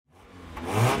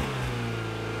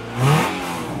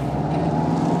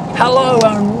Hello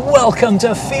and welcome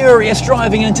to Furious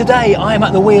Driving, and today I am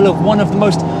at the wheel of one of the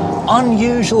most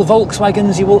unusual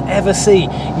Volkswagens you will ever see.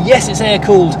 Yes, it's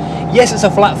air-cooled, yes it's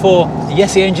a flat four,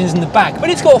 yes the engine's in the back,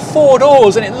 but it's got 4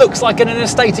 doors and it looks like an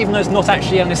estate even though it's not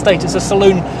actually an estate, it's a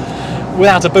saloon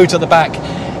without a boot at the back.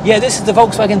 Yeah, this is the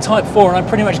Volkswagen Type 4 and I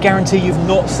pretty much guarantee you've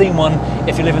not seen one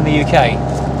if you live in the UK.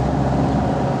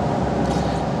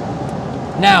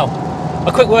 Now,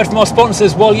 a quick word from our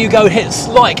sponsors while you go hit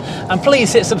like, and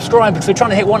please hit subscribe because we're trying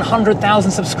to hit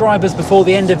 100,000 subscribers before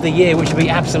the end of the year, which would be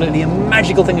absolutely a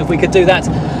magical thing if we could do that.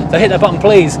 So hit that button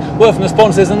please, word from the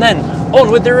sponsors, and then on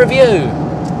with the review.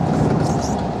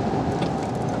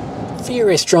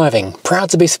 Furious Driving,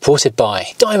 proud to be supported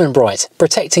by Diamond Bright,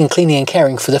 protecting, cleaning and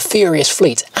caring for the Furious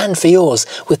fleet and for yours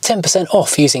with 10%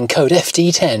 off using code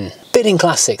FD10. Bidding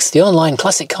Classics, the online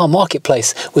classic car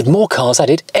marketplace with more cars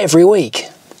added every week.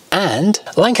 And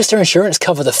Lancaster Insurance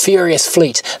cover the Furious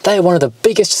fleet. They are one of the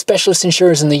biggest specialist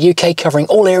insurers in the UK, covering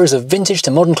all areas of vintage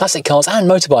to modern classic cars and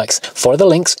motorbikes. Follow the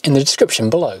links in the description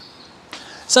below.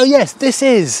 So yes, this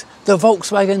is the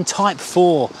Volkswagen Type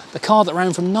 4, the car that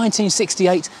ran from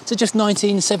 1968 to just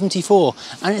 1974.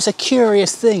 And it's a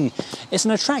curious thing. It's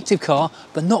an attractive car,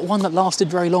 but not one that lasted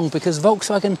very long, because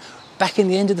Volkswagen back in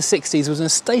the end of the 60s was in a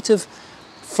state of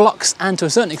flux and to a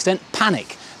certain extent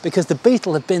panic, because the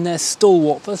Beetle had been their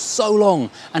stalwart for so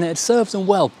long and it had served them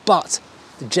well, but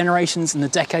the generations and the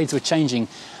decades were changing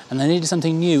and they needed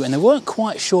something new and they weren't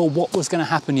quite sure what was going to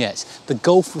happen yet. The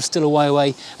Golf was still a way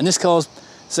away and this car's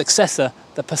successor,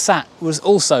 the Passat, was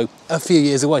also a few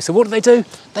years away. So what did they do?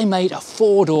 They made a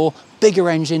 4-door, bigger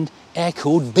engined,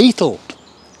 air-cooled Beetle,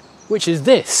 which is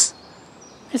this.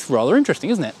 It's rather interesting,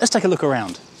 isn't it? Let's take a look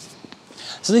around.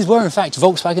 So these were in fact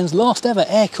Volkswagen's last ever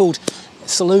air-cooled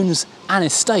saloons and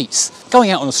estates. Going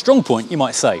out on a strong point, you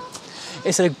might say.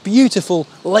 It's a beautiful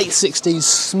late 60s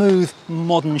smooth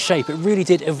modern shape. It really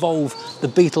did evolve the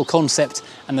Beetle concept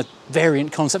and the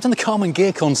variant concept and the Carman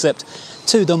gear concept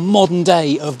to the modern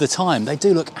day of the time. They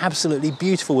do look absolutely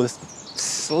beautiful with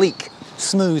sleek,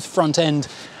 smooth front end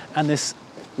and this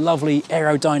lovely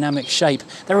aerodynamic shape.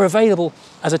 They're available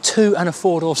as a 2- and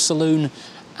 4-door saloon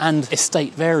and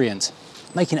estate variant,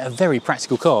 making it a very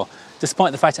practical car,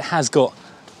 despite the fact it has got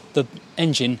the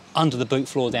engine under the boot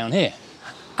floor down here.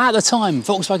 At the time,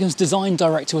 Volkswagen's design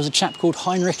director was a chap called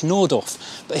Heinrich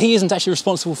Nordhoff, but he isn't actually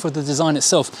responsible for the design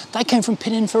itself. That came from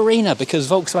Pininfarina because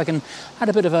Volkswagen had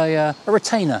a bit of a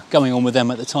retainer going on with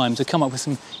them at the time to come up with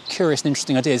some curious and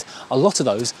interesting ideas. A lot of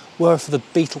those were for the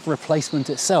Beetle replacement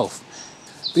itself.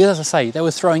 Because as I say, they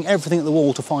were throwing everything at the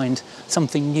wall to find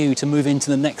something new to move into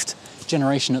the next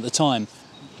generation at the time.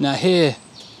 Now here,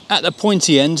 at the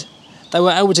pointy end, they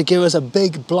were able to give us a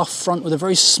big bluff front with a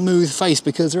very smooth face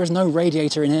because there is no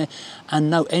radiator in here and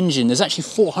no engine. There's actually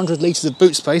 400 litres of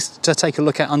boot space to take a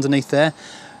look at underneath there.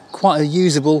 Quite a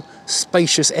usable,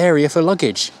 spacious area for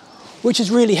luggage, which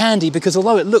is really handy because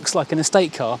although it looks like an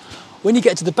estate car, when you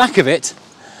get to the back of it,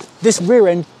 this rear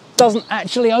end doesn't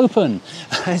actually open.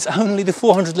 It's only the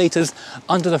 400 litres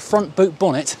under the front boot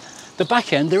bonnet. The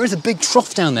back end, there is a big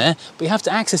trough down there, but you have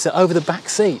to access it over the back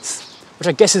seats, which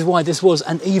I guess is why this was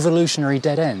an evolutionary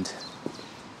dead end.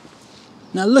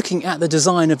 Now looking at the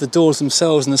design of the doors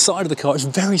themselves and the side of the car, it's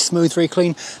very smooth, very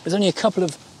clean. There's only a couple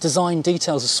of design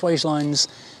details of swage lines,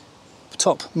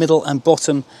 top, middle and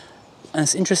bottom, and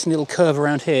it's an interesting little curve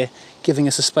around here, giving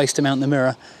us a space to mount the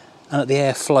mirror and let the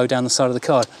air flow down the side of the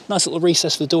car. Nice little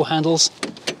recess for the door handles.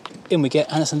 In we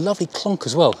get, and it's a lovely clunk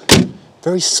as well.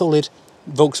 Very solid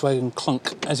Volkswagen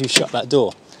clunk as you shut that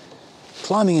door.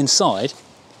 Climbing inside,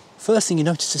 first thing you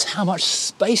notice is how much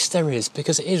space there is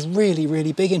because it is really,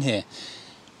 really big in here.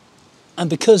 And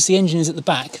because the engine is at the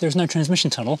back, there's no transmission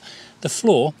tunnel, the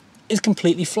floor is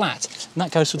completely flat. And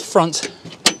that goes for the front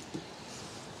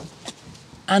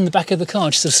and the back of the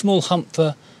car, just a small hump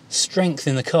for strength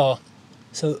in the car.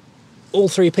 So all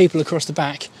 3 people across the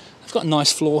back have got a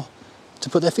nice floor to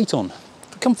put their feet on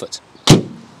for comfort.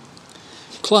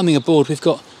 Climbing aboard, we've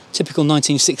got typical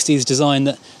 1960s design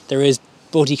that there is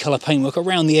body colour paintwork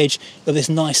around the edge of this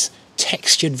nice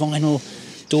textured vinyl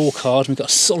door card. We've got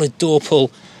a solid door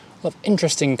pull, a lot of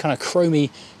interesting kind of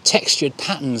chromy textured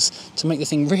patterns to make the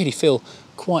thing really feel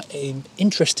quite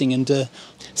interesting, and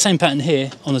same pattern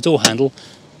here on the door handle,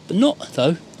 but not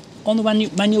though on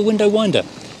the manual window winder.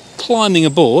 Climbing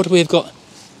aboard, we've got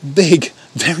big,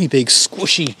 very big,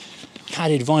 squishy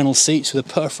padded vinyl seats with a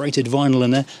perforated vinyl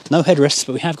in there. No headrests,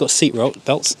 but we have got seat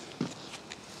belts.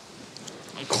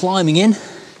 Climbing in,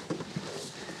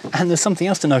 and there's something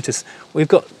else to notice. We've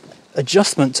got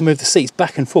adjustment to move the seats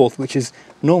back and forth, which is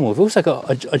normal. We've also got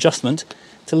adjustment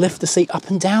to lift the seat up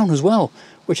and down as well,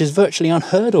 which is virtually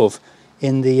unheard of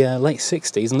in the late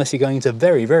 60s, unless you're going into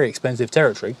very, very expensive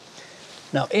territory.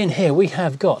 Now in here we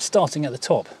have got, starting at the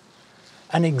top,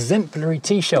 an exemplary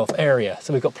tea shelf area.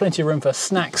 So we've got plenty of room for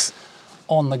snacks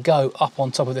on the go up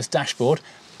on top of this dashboard.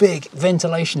 Big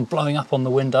ventilation blowing up on the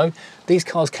window. These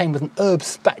cars came with an herb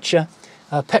spatcher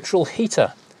petrol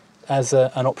heater as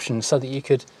an option, so that you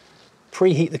could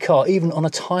preheat the car even on a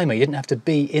timer. You didn't have to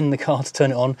be in the car to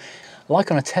turn it on.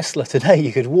 Like on a Tesla today,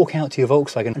 you could walk out to your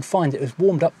Volkswagen and find it was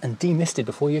warmed up and demisted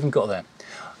before you even got there.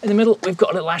 In the middle, we've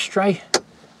got a little ashtray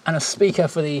and a speaker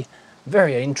for the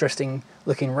very interesting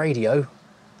looking radio.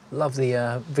 Love the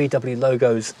VW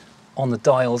logos on the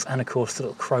dials, and of course the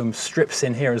little chrome strips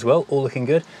in here as well, all looking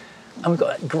good. And we've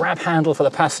got a grab handle for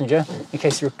the passenger in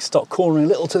case you start cornering a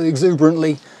little too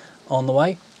exuberantly on the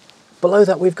way. Below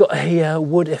that we've got a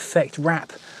wood effect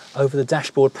wrap over the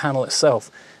dashboard panel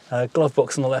itself. Glove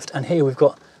box on the left, and here we've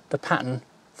got the pattern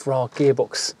for our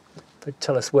gearbox to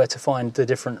tell us where to find the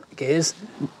different gears.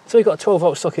 So we've got a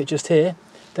 12-volt socket just here.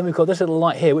 Then we've got this little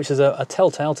light here, which is a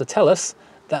telltale to tell us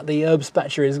that the herb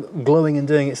spatcher is glowing and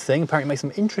doing its thing. Apparently it makes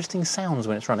some interesting sounds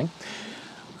when it's running.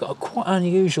 We've got a quite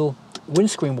unusual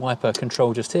windscreen wiper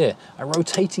control just here, a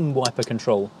rotating wiper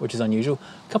control, which is unusual,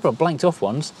 a couple of blanked off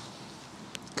ones,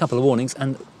 a couple of warnings,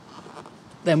 and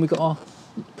then we've got our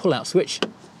pull-out switch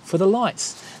for the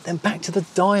lights. Then back to the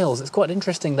dials. It's quite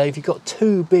interesting, Dave. You've got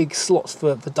two big slots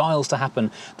for the dials to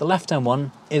happen. The left-hand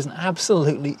one is an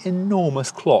absolutely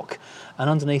enormous clock, and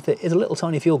underneath it is a little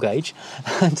tiny fuel gauge.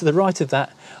 And to the right of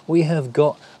that, we have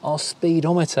got our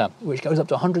speedometer, which goes up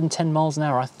to 110 miles an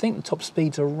hour. I think the top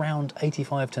speed's around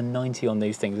 85 to 90 on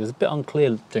these things. It's a bit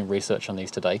unclear doing research on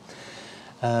these today.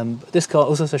 This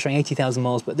car is also showing 80,000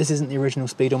 miles, but this isn't the original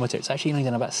speedometer. It's actually only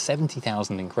done about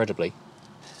 70,000, incredibly.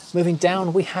 Moving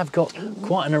down, we have got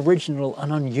quite an original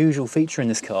and unusual feature in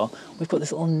this car. We've got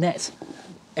this little net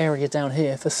area down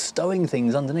here for stowing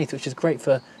things underneath, which is great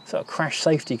for sort of crash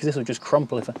safety, because this will just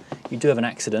crumple if you do have an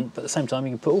accident. But at the same time,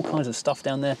 you can put all kinds of stuff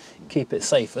down there, keep it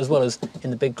safe, as well as in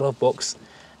the big glove box.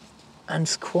 And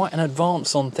it's quite an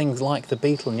advance on things like the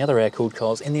Beetle and the other air-cooled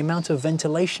cars in the amount of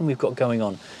ventilation we've got going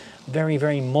on. Very,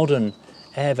 very modern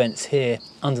air vents here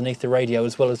underneath the radio,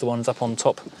 as well as the ones up on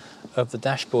top of the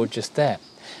dashboard just there.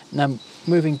 Now,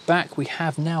 moving back, we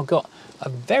have now got a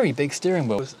very big steering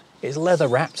wheel. It's leather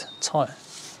wrapped,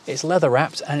 it's leather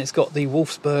wrapped, and it's got the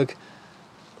Wolfsburg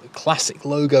classic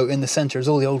logo in the centre, as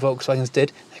all the old Volkswagens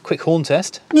did. A quick horn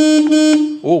test.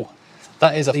 Oh,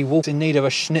 that is the Wolf in need of a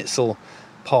schnitzel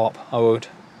pop, I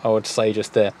would say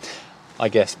just there, I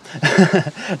guess.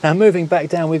 Now, moving back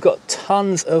down, we've got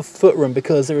tons of footroom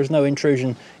because there is no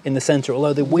intrusion in the centre,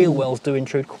 although the wheel wells do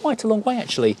intrude quite a long way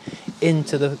actually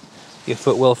into your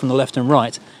footwell from the left and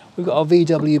right. We've got our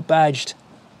VW badged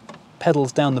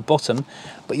pedals down the bottom,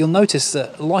 but you'll notice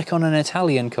that, like on an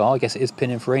Italian car, I guess it is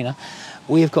Pininfarina,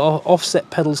 we've got our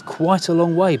offset pedals quite a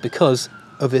long way because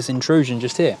of this intrusion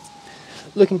just here.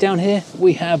 Looking down here,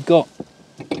 we have got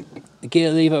the gear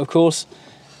lever, of course,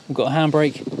 we've got a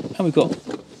handbrake, and we've got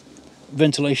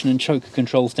ventilation and choke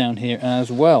controls down here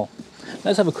as well.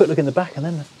 Let's have a quick look in the back and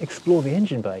then explore the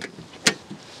engine bay.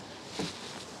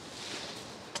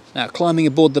 Now, climbing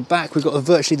aboard the back, we've got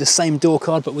virtually the same door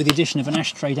card, but with the addition of an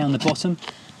ashtray down the bottom.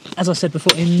 As I said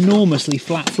before, enormously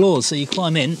flat floors, so you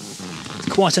climb in, it's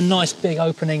quite a nice big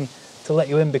opening to let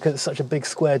you in because it's such a big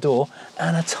square door,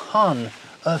 and a ton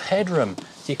of headroom.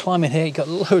 So you climb in here, you've got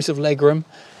loads of legroom,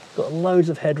 got loads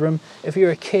of headroom. If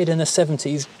you're a kid in the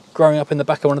 70s growing up in the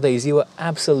back of one of these, you were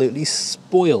absolutely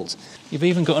spoiled. You've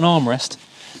even got an armrest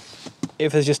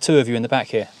if there's just two of you in the back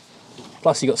here.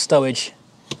 Plus you've got stowage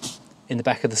in the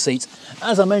back of the seats.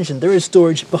 As I mentioned, there is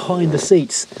storage behind the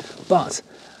seats, but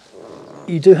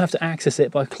you do have to access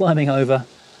it by climbing over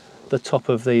the top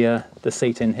of the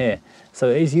seat in here. So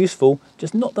it is useful,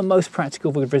 just not the most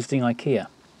practical for visiting IKEA.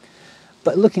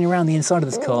 But looking around the inside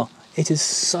of this car, it is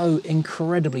so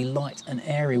incredibly light and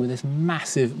airy with this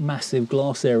massive, massive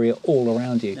glass area all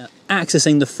around you. Now,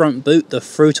 accessing the front boot, the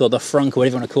fruit or the frunk, or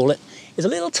whatever you want to call it, is a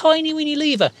little tiny weeny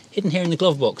lever hidden here in the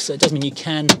glove box. So it does mean you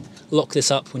can lock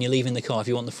this up when you're leaving the car if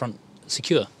you want the front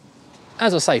secure.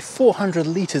 As I say, 400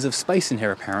 litres of space in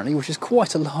here apparently, which is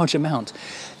quite a large amount.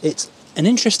 It's an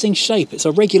interesting shape. It's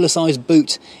a regular sized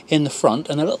boot in the front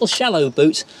and a little shallow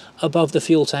boot above the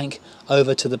fuel tank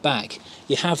over to the back.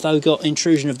 You have though got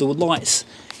intrusion of the lights.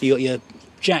 You got your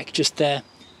jack just there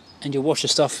and your washer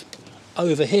stuff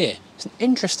over here. It's an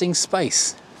interesting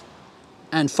space.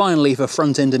 And finally, for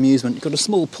front end amusement, you've got a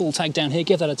small pull tag down here.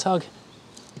 Give that a tug.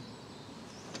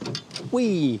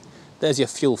 Whee! There's your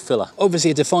fuel filler.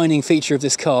 Obviously a defining feature of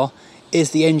this car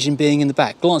is the engine being in the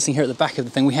back. Glancing here at the back of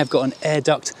the thing, we have got an air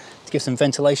duct to give some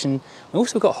ventilation. We've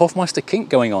also got Hofmeister kink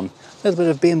going on. A little bit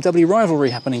of BMW rivalry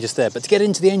happening just there. But to get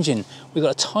into the engine, we've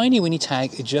got a tiny Winnie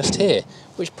tag just here,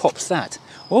 which pops that.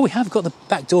 Well, we have got the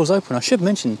back doors open. I should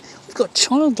mention, we've got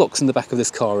child locks in the back of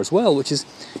this car as well, which is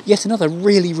yet another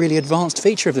really, really advanced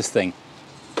feature of this thing.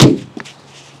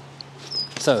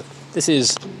 So, this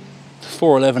is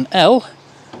 411L,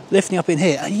 lifting up in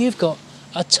here, and you've got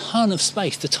a ton of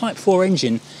space. The Type 4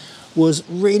 engine was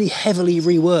really heavily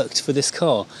reworked for this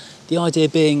car. The idea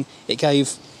being it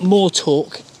gave more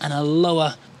torque and a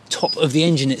lower top of the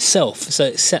engine itself, so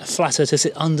it's set flatter to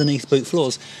sit underneath boot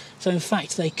floors. So in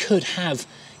fact they could have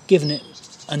given it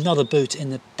another boot in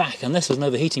the back, unless there's an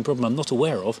overheating problem I'm not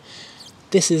aware of.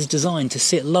 This is designed to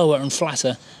sit lower and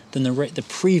flatter than the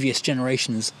previous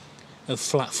generations of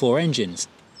flat 4 engines.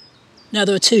 Now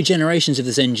there are 2 generations of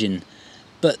this engine,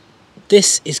 but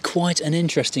this is quite an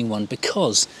interesting one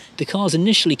because the cars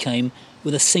initially came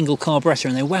with a single carburettor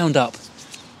and they wound up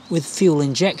with fuel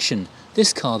injection.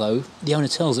 This car though, the owner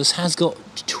tells us, has got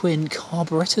twin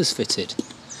carburettors fitted,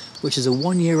 which is a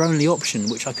 1-year only option,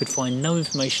 which I could find no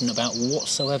information about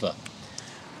whatsoever.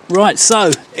 Right,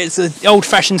 so it's an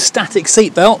old-fashioned static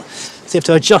seat belt, so you have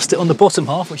to adjust it on the bottom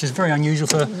half, which is very unusual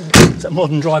for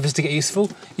modern drivers to get used to.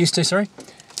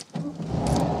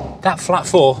 That flat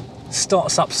 4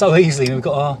 starts up so easily. We've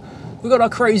got our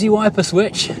crazy wiper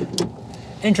switch.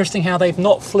 Interesting how they've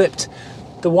not flipped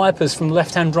the wipers from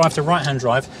left-hand drive to right-hand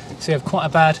drive, so you have quite a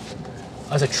bad,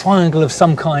 as a triangle of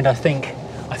some kind, I think.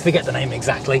 I forget the name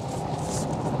exactly.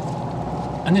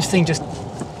 And this thing just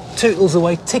tickles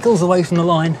away from the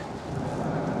line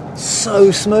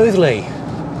so smoothly.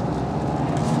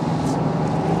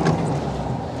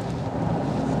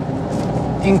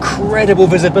 Incredible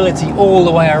visibility all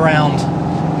the way around.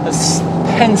 As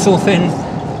pencil thin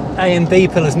A and B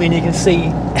pillars mean you can see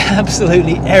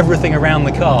absolutely everything around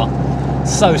the car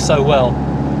so well.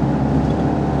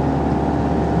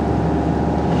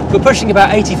 We're pushing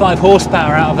about 85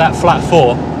 horsepower out of that flat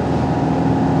 4.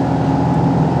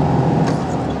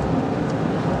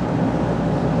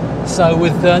 So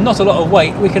with not a lot of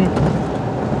weight, we can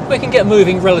get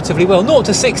moving relatively well. 0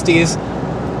 to 60 is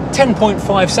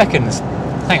 10.5 seconds.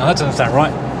 Hang on, that doesn't sound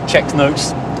right. Checked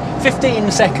notes.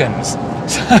 15 seconds.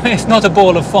 So it's not a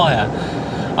ball of fire.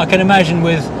 I can imagine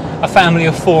with a family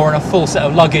of 4 and a full set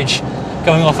of luggage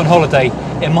going off on holiday,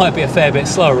 it might be a fair bit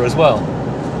slower as well.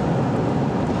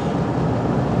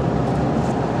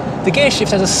 The gear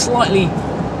shift has a slightly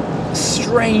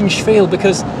strange feel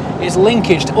because it's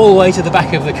linkaged all the way to the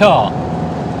back of the car.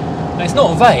 And it's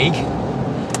not vague,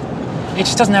 it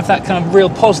just doesn't have that kind of real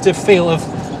positive feel of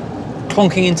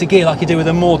clonking into gear like you do with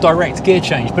a more direct gear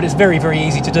change, but it's very, very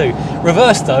easy to do.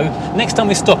 Reverse though, next time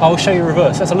we stop I will show you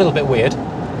reverse. That's a little bit weird.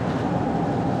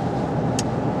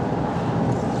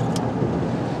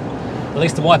 At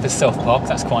least the wipers self-park,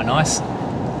 that's quite nice.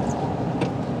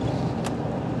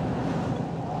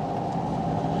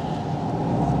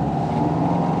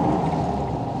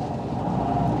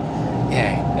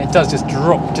 Yeah, it does just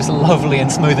drop just lovely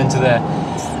and smooth into there.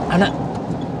 And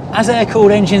as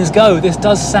air-cooled engines go, this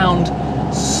does sound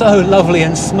so lovely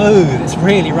and smooth. It's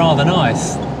really rather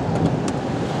nice.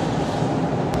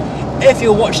 If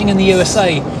you're watching in the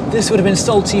USA, this would have been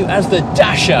sold to you as the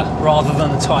Dasher rather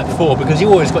than the Type 4 because you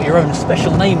always got your own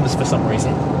special names for some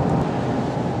reason.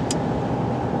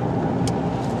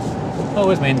 Oh,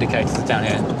 where's my indicators? Down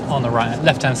here on the right,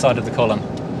 left-hand side of the column.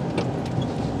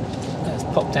 Let's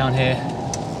pop down here.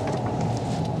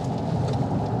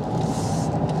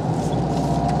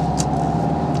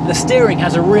 The steering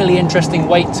has a really interesting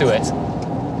weight to it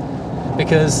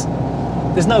because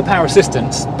there's no power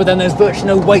assistance, but then there's virtually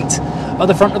no weight at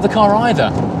the front of the car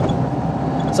either.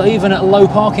 So even at low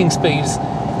parking speeds,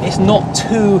 it's not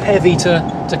too heavy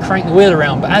to crank the wheel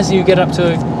around. But as you get up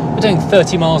to, we're doing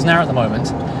 30 miles an hour at the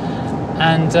moment,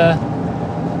 and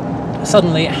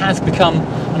suddenly it has become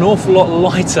an awful lot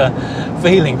lighter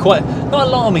feeling, quite, not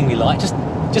alarmingly light,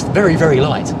 just very, very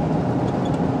light.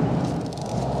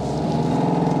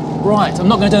 Right, I'm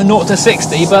not going to do a 0 to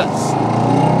 60, but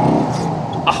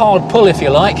a hard pull if you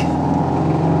like.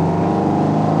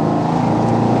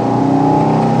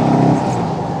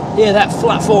 Yeah, that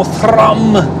flat 4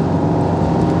 thrum.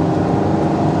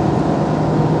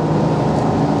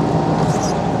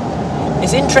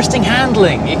 It's interesting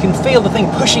handling. You can feel the thing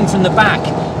pushing from the back.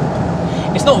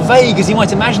 It's not vague as you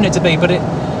might imagine it to be, but it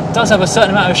does have a certain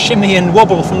amount of shimmy and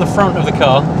wobble from the front of the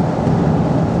car.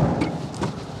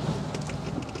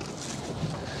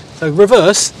 So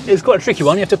reverse is quite a tricky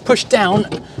one. You have to push down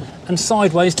and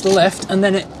sideways to the left, and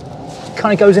then it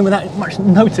kind of goes in without much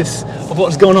notice of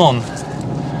what's gone on.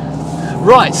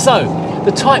 Right, so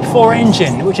the Type 4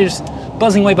 engine, which is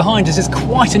buzzing way behind us, is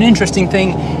quite an interesting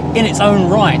thing in its own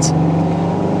right,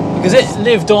 because it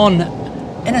lived on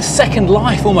in a second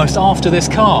life almost after this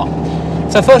car.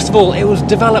 So first of all, it was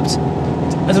developed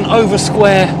as an over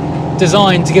square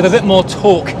design to give a bit more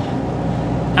torque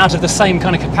out of the same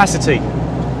kind of capacity.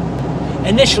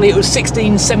 Initially it was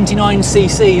 1679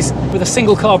 cc's with a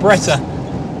single carburettor,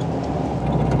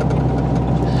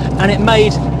 and it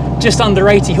made just under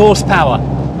 80 horsepower.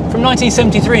 From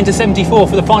 1973 into 74,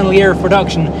 for the final year of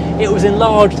production, it was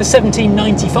enlarged to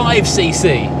 1795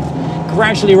 cc,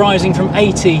 gradually rising from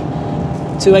 80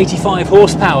 to 85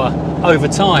 horsepower over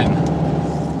time.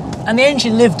 And the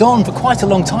engine lived on for quite a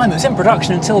long time. It was in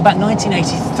production until about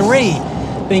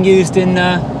 1983, being used in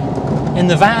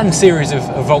the van series of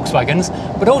Volkswagens,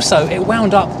 but also it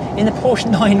wound up in the Porsche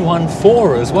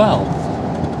 914 as well.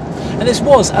 And this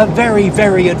was a very,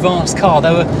 very advanced car.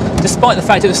 They were, despite the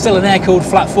fact it was still an air-cooled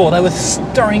flat four, they were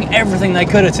throwing everything they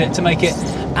could at it to make it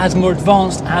as more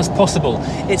advanced as possible.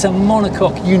 It's a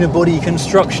monocoque unibody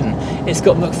construction. It's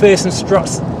got McPherson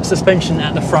struts suspension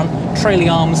at the front, trailing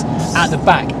arms at the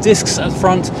back, discs at the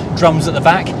front, drums at the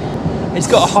back. It's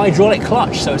got a hydraulic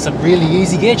clutch, so it's a really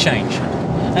easy gear change.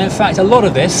 And in fact, a lot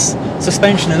of this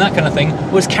suspension and that kind of thing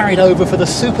was carried over for the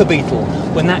Super Beetle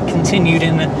when that continued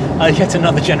in yet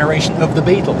another generation of the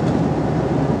Beetle.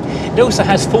 It also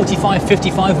has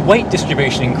 45-55 weight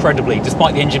distribution, incredibly,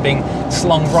 despite the engine being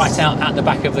slung right out at the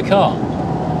back of the car.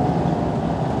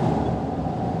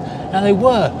 Now, they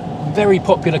were very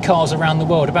popular cars around the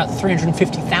world. About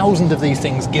 350,000 of these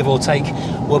things, give or take,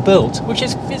 were built, which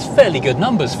is fairly good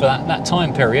numbers for that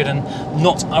time period, and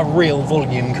not a real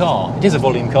volume car. It is a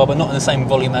volume car, but not in the same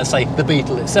volume as, say, the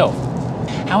Beetle itself.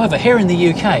 However, here in the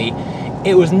UK,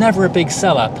 it was never a big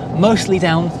seller, mostly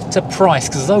down to price,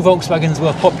 because although Volkswagens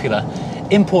were popular,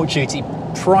 import duty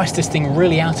priced this thing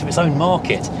really out of its own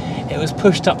market. It was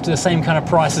pushed up to the same kind of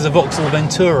price as a Vauxhall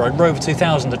Ventura, a Rover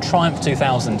 2000, a Triumph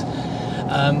 2000.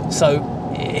 So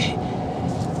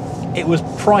it was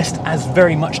priced as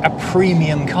very much a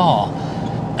premium car.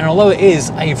 And although it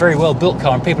is a very well built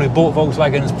car, and people who bought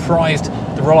Volkswagens prized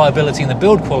the reliability and the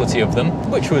build quality of them,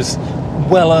 which was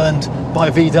well earned by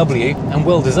VW and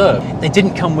well deserved, they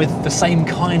didn't come with the same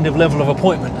kind of level of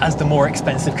appointment as the more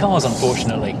expensive cars,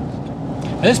 unfortunately.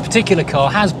 Now, this particular car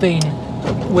has been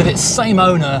with its same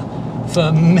owner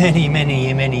for many,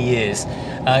 many, many years.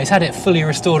 It's had it fully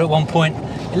restored at one point.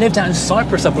 It lived out in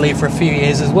Cyprus, I believe, for a few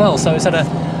years as well, so it's had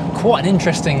quite an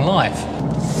interesting life.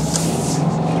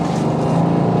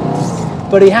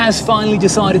 But he has finally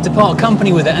decided to part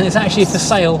company with it, and it's actually for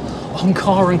sale on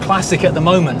Car and Classic at the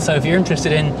moment. So if you're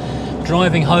interested in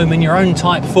driving home in your own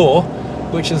Type 4,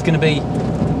 which is going to be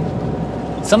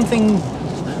something,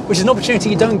 which is an opportunity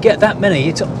you don't get that many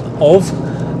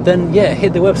of, then yeah,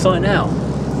 hit the website now.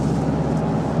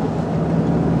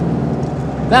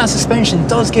 That suspension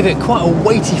does give it quite a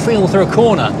weighty feel through a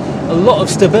corner, a lot of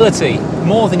stability,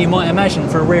 more than you might imagine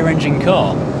for a rear-engine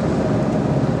car.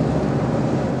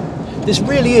 This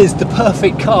really is the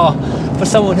perfect car for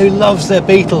someone who loves their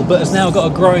Beetle but has now got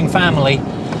a growing family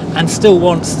and still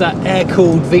wants that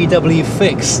air-cooled VW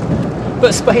fix,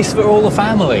 but space for all the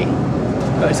family.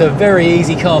 But it's a very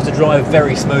easy car to drive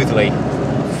very smoothly.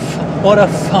 What a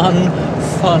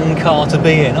fun car to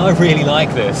be in. I really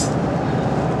like this.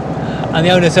 And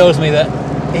the owner tells me that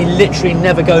he literally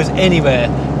never goes anywhere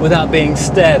without being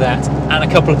stared at and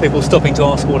a couple of people stopping to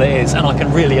ask what it is, and I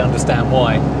can really understand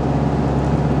why.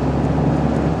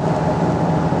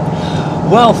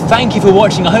 Well, thank you for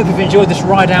watching. I hope you've enjoyed this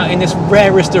ride out in this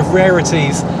rarest of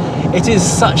rarities. It is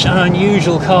such an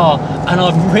unusual car, and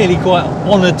I'm really quite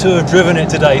honoured to have driven it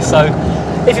today. So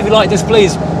if you like this,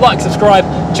 please like, subscribe,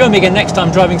 join me again next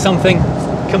time driving something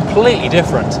completely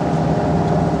different.